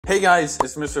Hey guys,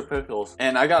 it's Mr. Pickles,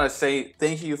 and I gotta say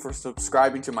thank you for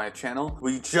subscribing to my channel.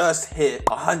 We just hit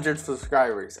 100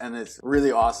 subscribers, and it's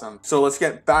really awesome. So let's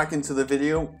get back into the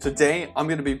video. Today, I'm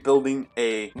gonna be building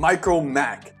a micro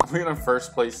mech. I'm gonna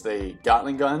first place a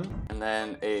Gatling gun, and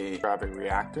then grab a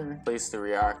reactor. Place the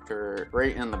reactor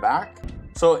right in the back.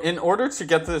 So in order to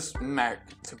get this mech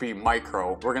to be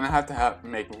micro, we're gonna have to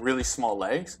make really small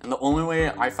legs. And the only way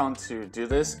I found to do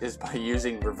this is by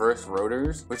using reverse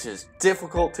rotors, which is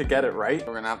difficult to get it right.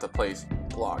 We're gonna have to place a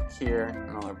block here,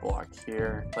 another block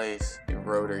here, place a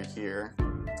rotor here,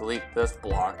 delete this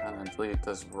block, and then delete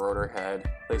this rotor head,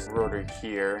 place a rotor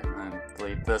here, and then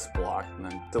delete this block, and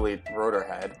then delete rotor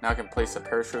head. Now I can place a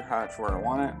parachute hatch where I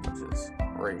want it, which is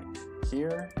right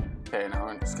here. Okay, now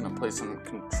I'm just gonna place some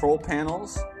control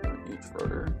panels for each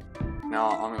rotor. Now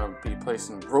I'm gonna be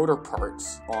placing rotor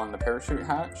parts on the parachute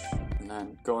hatch, and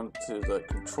then go into the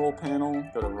control panel,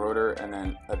 go to rotor, and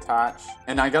then attach.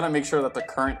 And I gotta make sure that the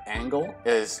current angle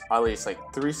is at least like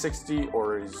 360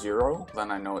 or 0. Then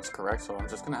I know it's correct, so I'm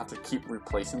just gonna have to keep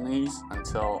replacing these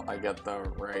until I get the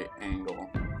right angle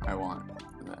I want.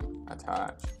 And then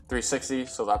attach. 360,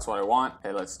 so that's what I want.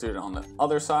 Okay, let's do it on the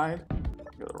other side.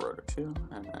 Go to rotor 2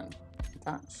 and then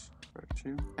attach rotor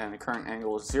 2, and the current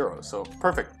angle is 0, so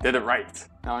perfect, did it right.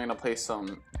 Now I'm gonna place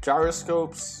some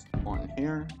gyroscopes, one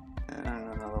here and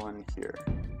another one here.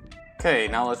 Okay,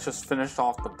 now let's just finish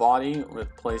off the body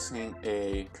with placing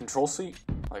a control seat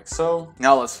like so.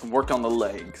 Now let's work on the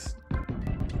legs.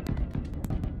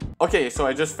 Okay, so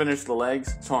I just finished the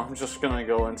legs, so I'm just gonna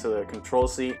go into the control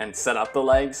seat and set up the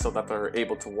legs so that they're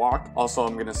able to walk. Also,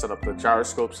 I'm gonna set up the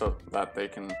gyroscope so that they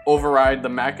can override the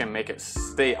mech and make it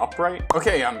stay upright.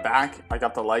 Okay, I'm back. I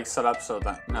got the legs set up so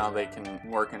that now they can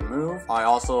work and move. I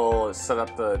also set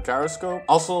up the gyroscope.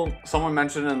 Also, someone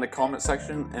mentioned in the comment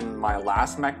section in my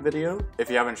last mech video, if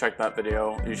you haven't checked that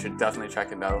video, you should definitely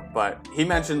check it out. But he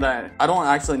mentioned that I don't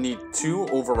actually need 2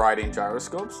 overriding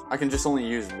gyroscopes. I can just only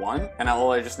use 1, and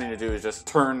all I just need to do is just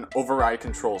turn override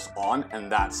controls on, and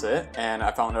that's it. And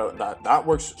I found out that that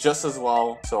works just as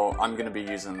well, so I'm gonna be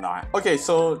using that. Okay,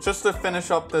 so just to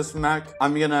finish up this mech,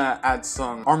 I'm gonna add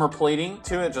some armor plating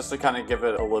to it just to kind of give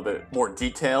it a little bit more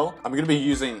detail. I'm gonna be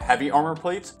using heavy armor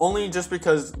plates, only just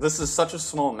because this is such a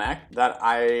small mech that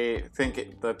I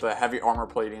think that the heavy armor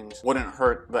platings wouldn't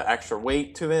hurt the extra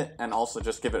weight to it, and also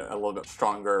just give it a little bit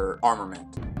stronger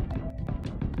armament.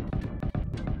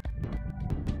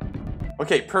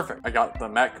 Okay, perfect. I got the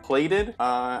mech plated.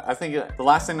 I think the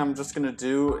last thing I'm just gonna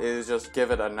do is just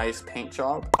give it a nice paint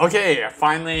job. Okay, I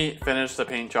finally finished the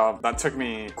paint job. That took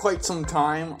me quite some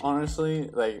time,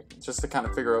 honestly, like just to kind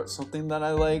of figure out something that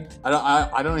I liked.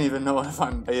 I don't even know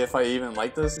if I even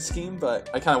like this scheme, but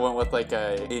I kind of went with like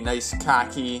a nice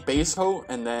khaki base coat,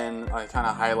 and then I kind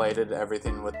of highlighted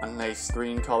everything with a nice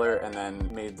green color, and then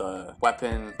made the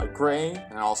weapon a gray,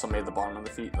 and I also made the bottom of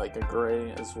the feet like a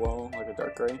gray as well, like a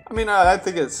dark gray. I mean, I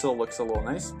think it still looks a little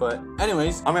nice, but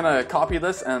anyways, I'm gonna copy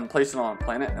this and place it on a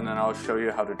planet, and then I'll show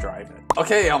you how to drive it.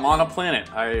 Okay, I'm on a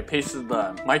planet. I pasted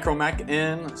the micro mech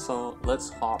in, so let's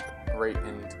hop right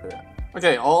into it.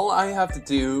 Okay, all I have to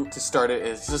do to start it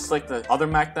is just like the other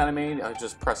mech that I made. I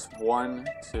just press 1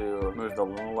 to move the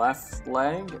left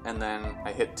leg, and then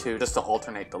I hit 2 just to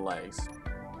alternate the legs.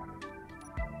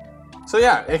 So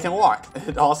yeah, it can walk.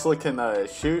 It also can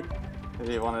shoot if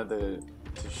you wanted to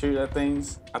shoot at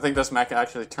things. I think this mech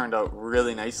actually turned out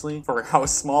really nicely for how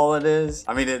small it is.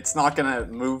 I mean, it's not gonna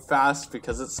move fast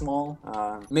because it's small.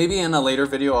 Maybe in a later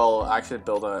video I'll actually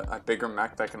build a bigger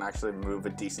mech that can actually move a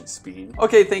decent speed.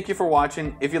 Okay, thank you for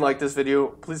watching. If you like this video,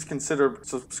 please consider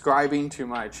subscribing to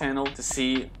my channel to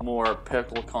see more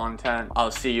pickle content.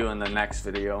 I'll see you in the next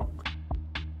video.